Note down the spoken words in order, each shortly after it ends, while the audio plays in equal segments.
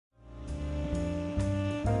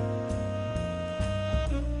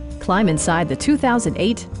climb inside the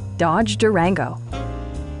 2008 Dodge Durango.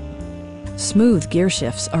 Smooth gear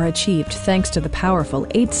shifts are achieved thanks to the powerful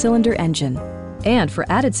 8-cylinder engine. And for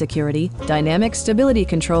added security, dynamic stability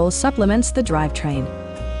control supplements the drivetrain.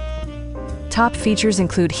 Top features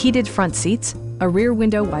include heated front seats, a rear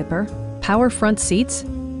window wiper, power front seats,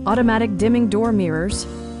 automatic dimming door mirrors,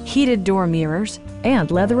 heated door mirrors, and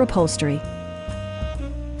leather upholstery.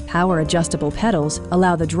 Power adjustable pedals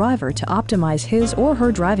allow the driver to optimize his or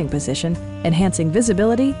her driving position, enhancing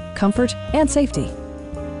visibility, comfort, and safety.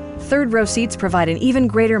 Third row seats provide an even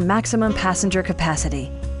greater maximum passenger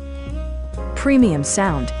capacity. Premium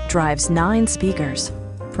sound drives 9 speakers,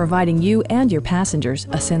 providing you and your passengers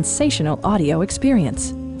a sensational audio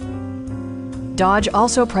experience. Dodge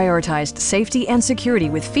also prioritized safety and security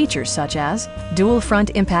with features such as dual front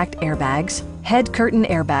impact airbags, head curtain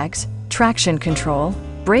airbags, traction control,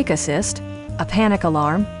 brake assist, a panic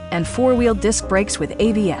alarm, and 4-wheel disc brakes with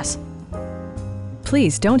ABS.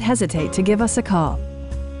 Please don't hesitate to give us a call.